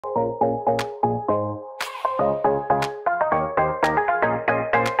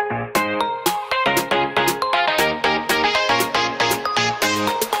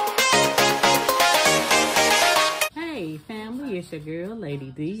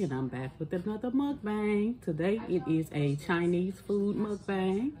DD, and I'm back with another mukbang. Today it is a Chinese food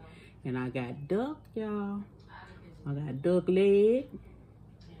mukbang, and I got duck, y'all. I got duck leg,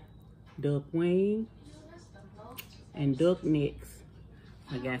 duck wing, and duck necks.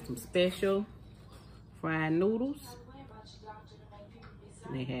 I got some special fried noodles.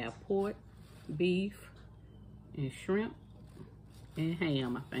 They have pork, beef, and shrimp, and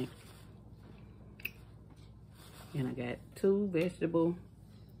ham, I think. And I got 2 vegetable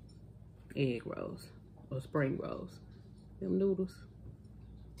egg rolls, or spring rolls. Them noodles.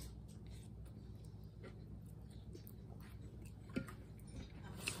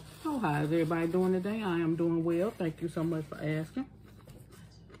 Oh, how is everybody doing today? I am doing well. Thank you so much for asking.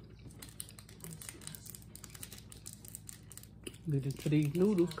 Get into these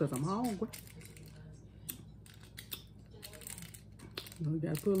noodles because I'm hungry. You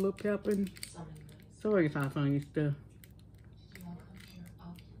gotta put a little pepper and soy sauce on your stuff.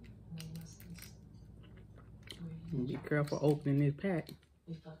 And be careful opening this pack.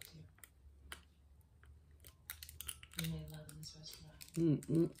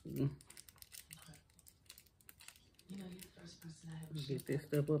 Get this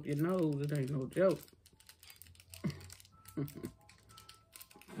stuff up your nose, it ain't no joke.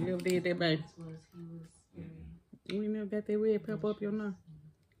 You ever did that, baby? You ain't never got that red pepper up your nose?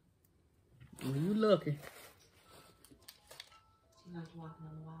 Well, you lucky. She liked walking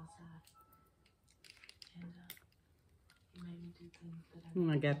on the wild side. And he made me do things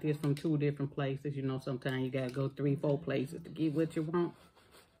that I got this from 2 different places. You know, sometimes you gotta go 3, 4 places to get what you want.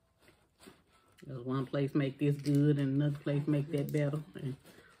 There's one place make this good and another place make that better. And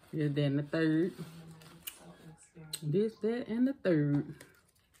this, that, and the third. This, that, and the third.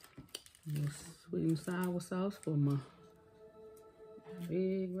 This sweet and sour sauce for my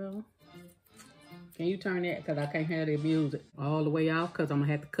egg roll. Can you turn that? Because I can't have the music all the way off because I'm going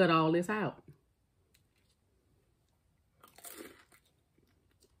to have to cut all this out.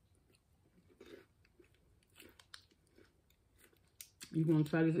 You want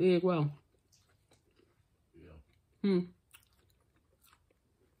to try this egg roll? Yeah.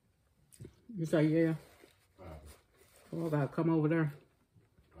 You say yeah? Oh, I got to come over there.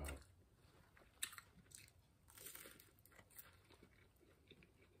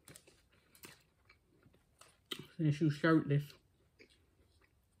 Since you shirtless.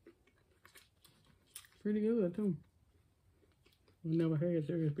 Pretty good too. We never had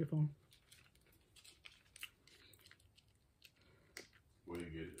this before. Where you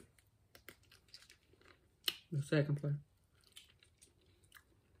get it? The second place.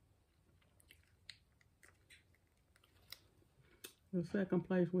 The second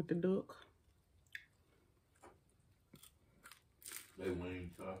place with the duck. They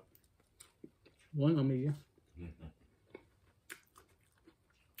wing top. One of them here.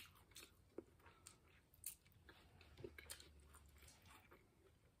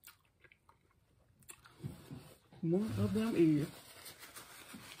 One of them is.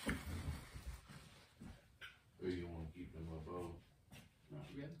 Where you want to keep them up both? Not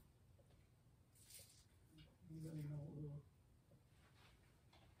yet.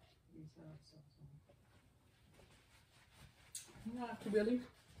 Not really.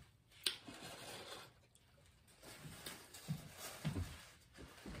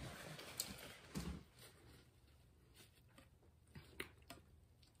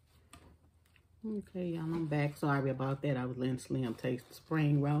 Okay, y'all, I'm back. Sorry about that. I was letting Slim taste the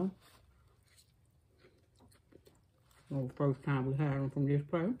spring roll. Well, first time we hired him from this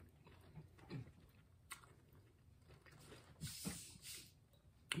place.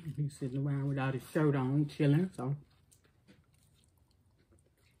 He's sitting around without his shirt on, chilling, so.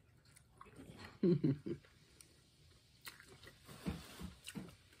 And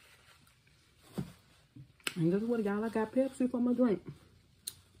guess what, y'all? I got Pepsi for my drink.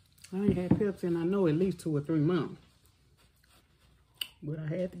 I ain't had Pepsi in I know at least 2 or 3 months. But I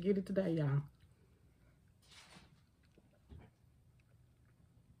had to get it today, y'all.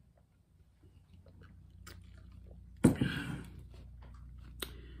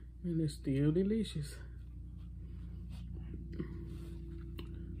 And it's still delicious.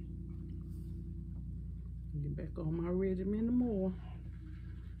 Get back on my regimen tomorrow.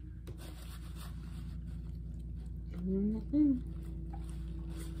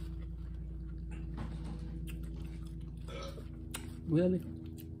 Really?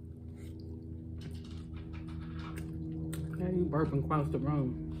 How you burping across the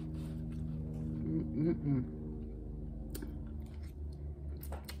room?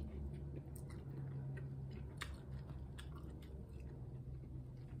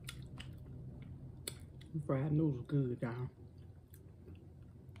 Fried noodles good, y'all.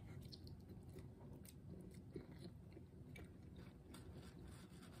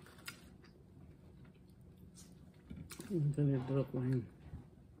 Into this duck wing.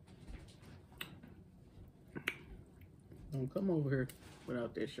 Don't come over here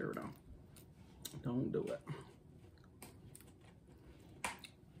without that shirt on. Don't do it.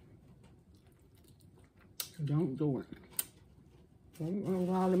 Don't do it. Don't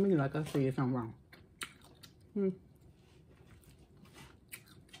holler at me like I said something wrong. Do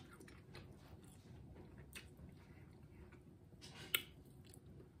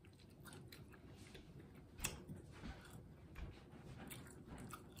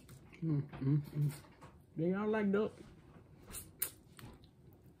y'all like duck?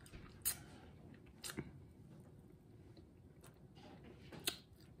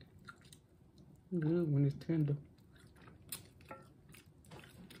 Good when it's tender.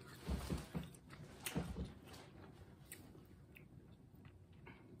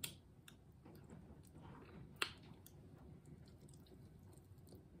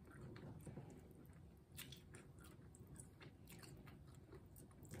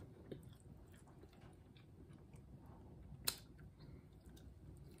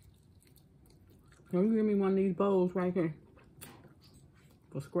 Can you give me one of these bowls right here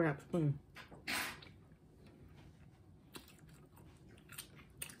for scraps, please?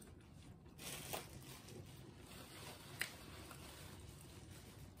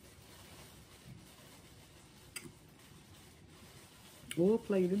 Or a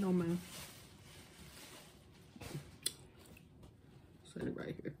plate, it don't matter. Set it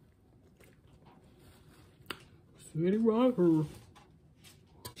right here. Set it right here.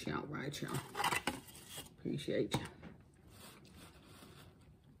 Y'all right, y'all. Appreciate you.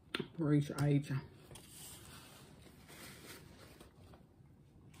 Appreciate you.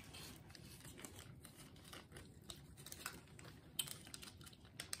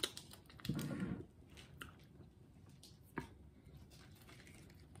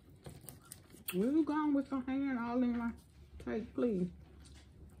 Where you going with your hand all in my plate, please?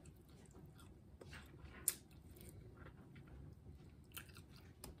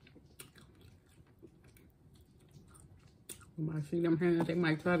 You might see them hands, they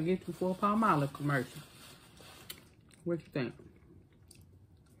might try to get you for a Palmolive commercial. What you think?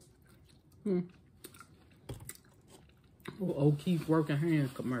 Or O'Keefe working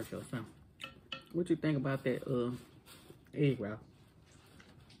hands commercial or something. What you think about that egg roll?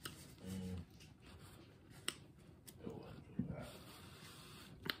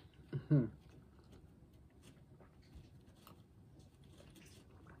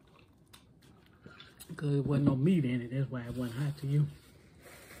 Because there wasn't no meat in it, that's why it wasn't hot to you.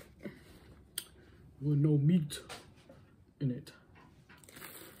 There was no meat in it.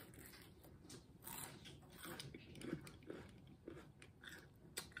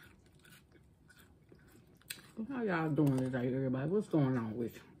 How y'all doing today, everybody? What's going on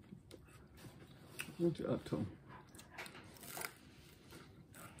with you? What you up to?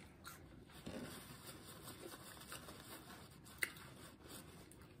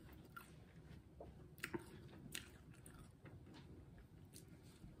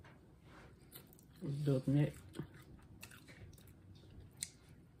 Duck neck.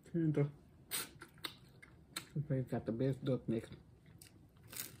 Tender. They got the best duck neck.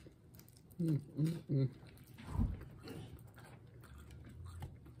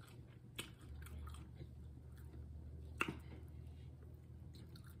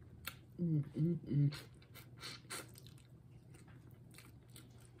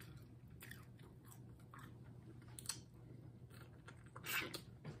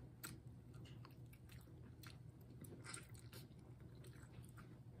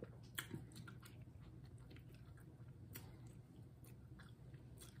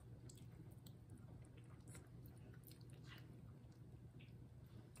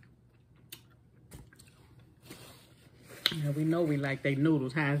 Yeah, we know we like they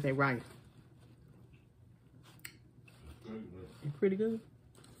noodles. How's they rice? It's pretty good.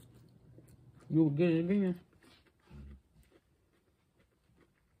 You will get it again.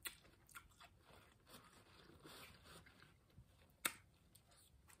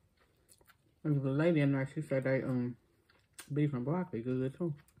 There was a lady in there, she said they beef and broccoli good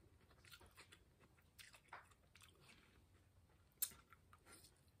too.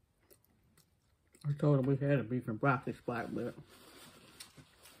 I told her we had a beef and broccoli spot, but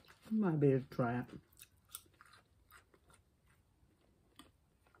we might be able to try it.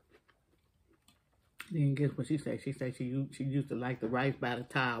 Then guess what she said? She said she used to like the rice by the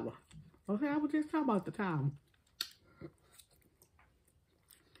tower. Okay, I was just talking about the tower.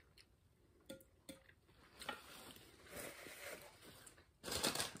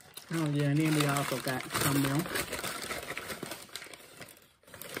 Oh yeah, and then we also got some milk.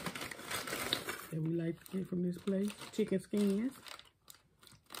 that we like to get from this place. Chicken skins.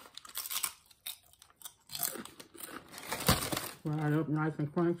 Fried up nice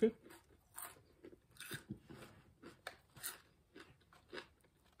and crunchy.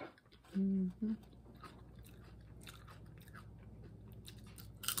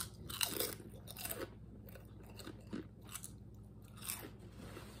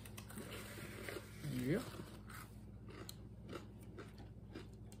 Yep.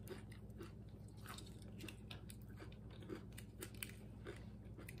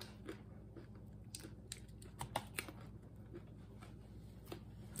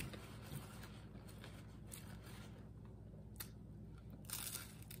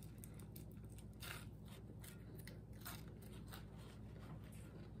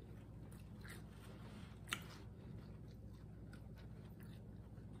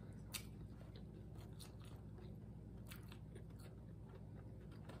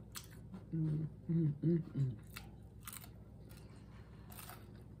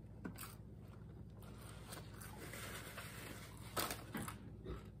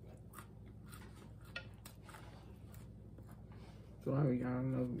 Sorry, y'all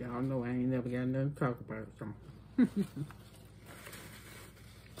know I ain't never got nothing to talk about, so.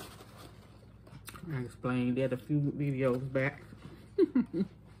 I explained that a few videos back. It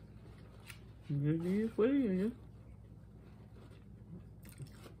is what it is.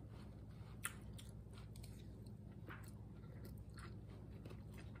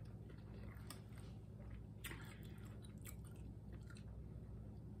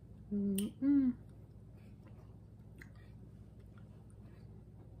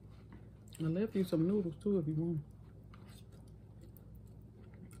 I left you some noodles too if you want.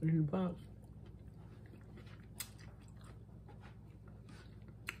 In the box.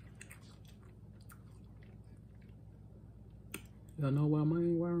 Y'all know why mine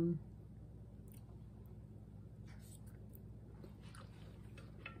ain't wearing?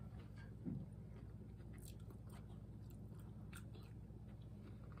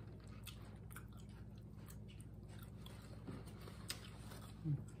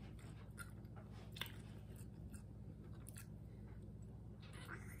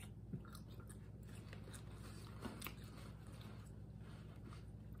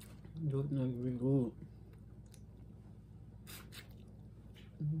 Those nuggets really good.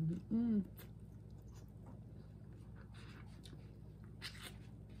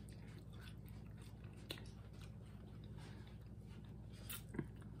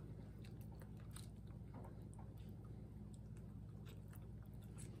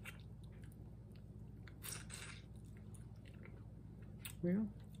 Well,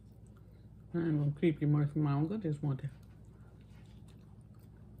 I ain't gonna keep you much longer. Just want to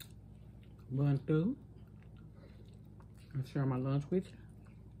run through and share my lunch with you.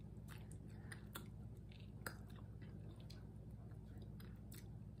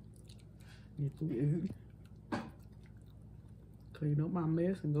 Get to eat. Clean up my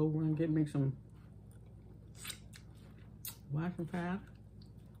mess and go run and get me some washing powder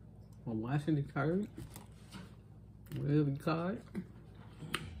or washing detergent, whatever you call it.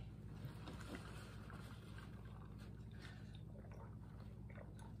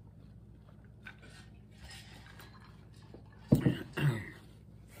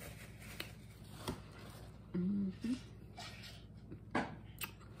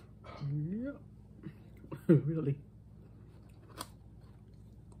 Really.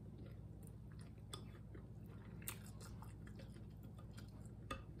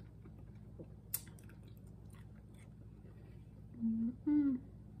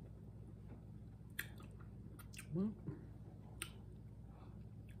 Well,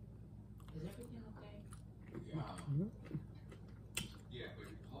 Is everything okay?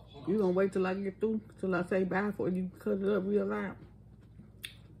 You gonna wait till I get through, till I say bye before you cut it up real loud?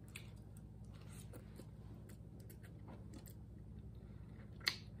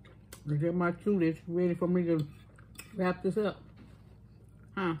 Is that my cue that's ready for me to wrap this up?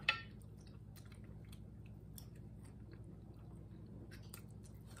 Huh?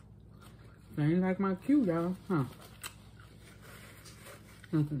 Ain't like my cue, y'all, huh?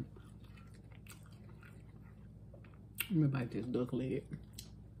 Let me bite this duck leg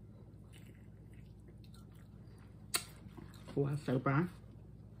before I say bye.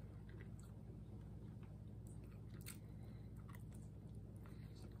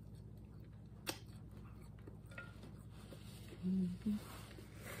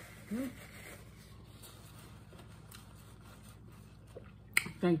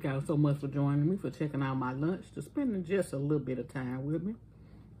 Thank y'all so much for joining me, for checking out my lunch, to spending just a little bit of time with me,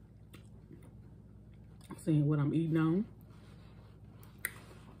 seeing what I'm eating on.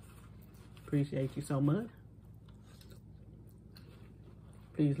 Appreciate you so much.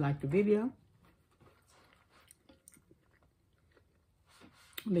 Please like the video.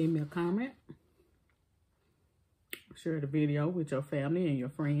 Leave me a comment. Share the video with your family and your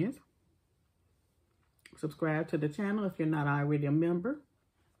friends. Subscribe to the channel if you're not already a member.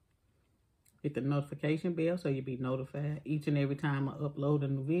 Hit the notification bell so you'll be notified each and every time I upload a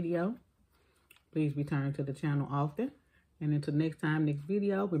new video. Please return to the channel often. And until next time, next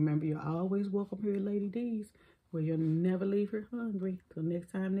video, remember you're always welcome here at Lady D's, where you'll never leave here hungry. Till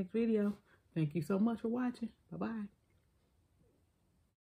next time, next video. Thank you so much for watching. Bye-bye.